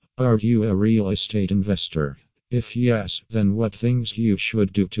Are you a real estate investor? If yes, then what things you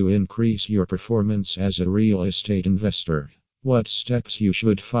should do to increase your performance as a real estate investor? What steps you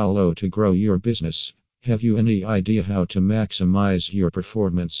should follow to grow your business? Have you any idea how to maximize your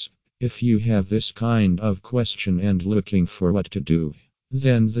performance? If you have this kind of question and looking for what to do,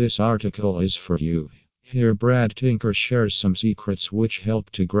 then this article is for you. Here Brad Tinker shares some secrets which help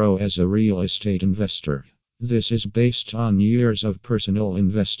to grow as a real estate investor. This is based on years of personal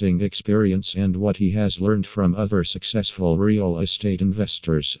investing experience and what he has learned from other successful real estate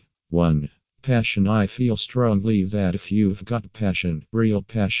investors. 1. Passion. I feel strongly that if you've got passion, real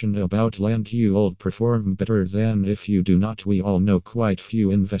passion about land, you'll perform better than if you do not. We all know quite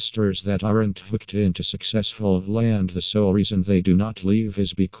few investors that aren't hooked into successful land. The sole reason they do not leave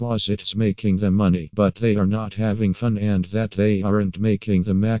is because it's making them money, but they are not having fun, and that they aren't making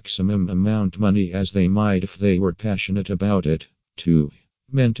the maximum amount money as they might if they were passionate about it. 2.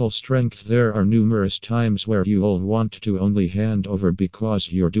 Mental strength. There are numerous times where you'll want to only hand over because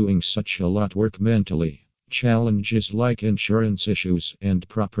you're doing such a lot work mentally. Challenges like insurance issues and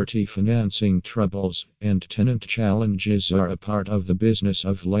property financing troubles and tenant challenges are a part of the business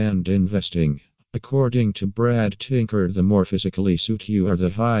of land investing. According to Brad Tinker, the more physically suit you are, the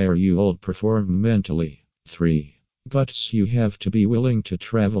higher you'll perform mentally. 3. Guts. You have to be willing to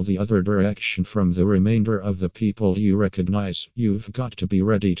travel the other direction from the remainder of the people you recognize. You've got to be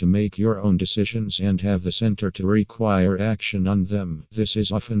ready to make your own decisions and have the center to require action on them. This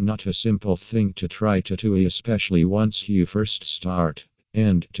is often not a simple thing to try to do, especially once you first start.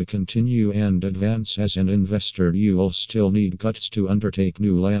 And to continue and advance as an investor, you'll still need guts to undertake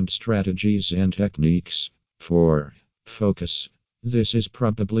new land strategies and techniques. 4. Focus. This is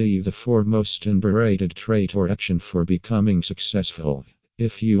probably the foremost underrated trait or action for becoming successful.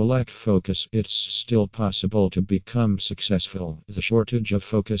 If you lack focus, it's still possible to become successful. The shortage of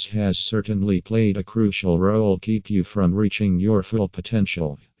focus has certainly played a crucial role keep you from reaching your full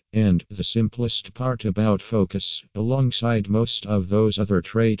potential. And the simplest part about focus, alongside most of those other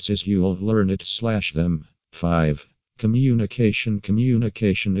traits, is you'll learn it/them. 5. Communication.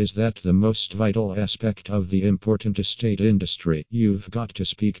 Communication is the most vital aspect of the important estate industry. You've got to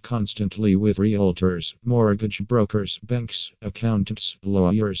speak constantly with realtors, mortgage brokers, banks, accountants,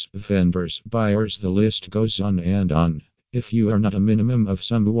 lawyers, vendors, buyers. The list goes on and on. If you are not a minimum of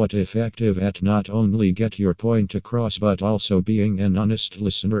somewhat effective at not only get your point across but also being an honest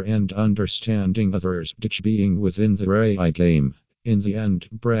listener and understanding others, ditch being within the AI game. In the end,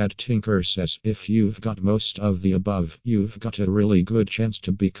 Brad Tinker says, if you've got most of the above, you've got a really good chance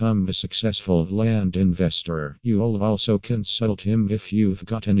to become a successful land investor. You'll also consult him if you've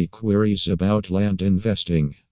got any queries about land investing.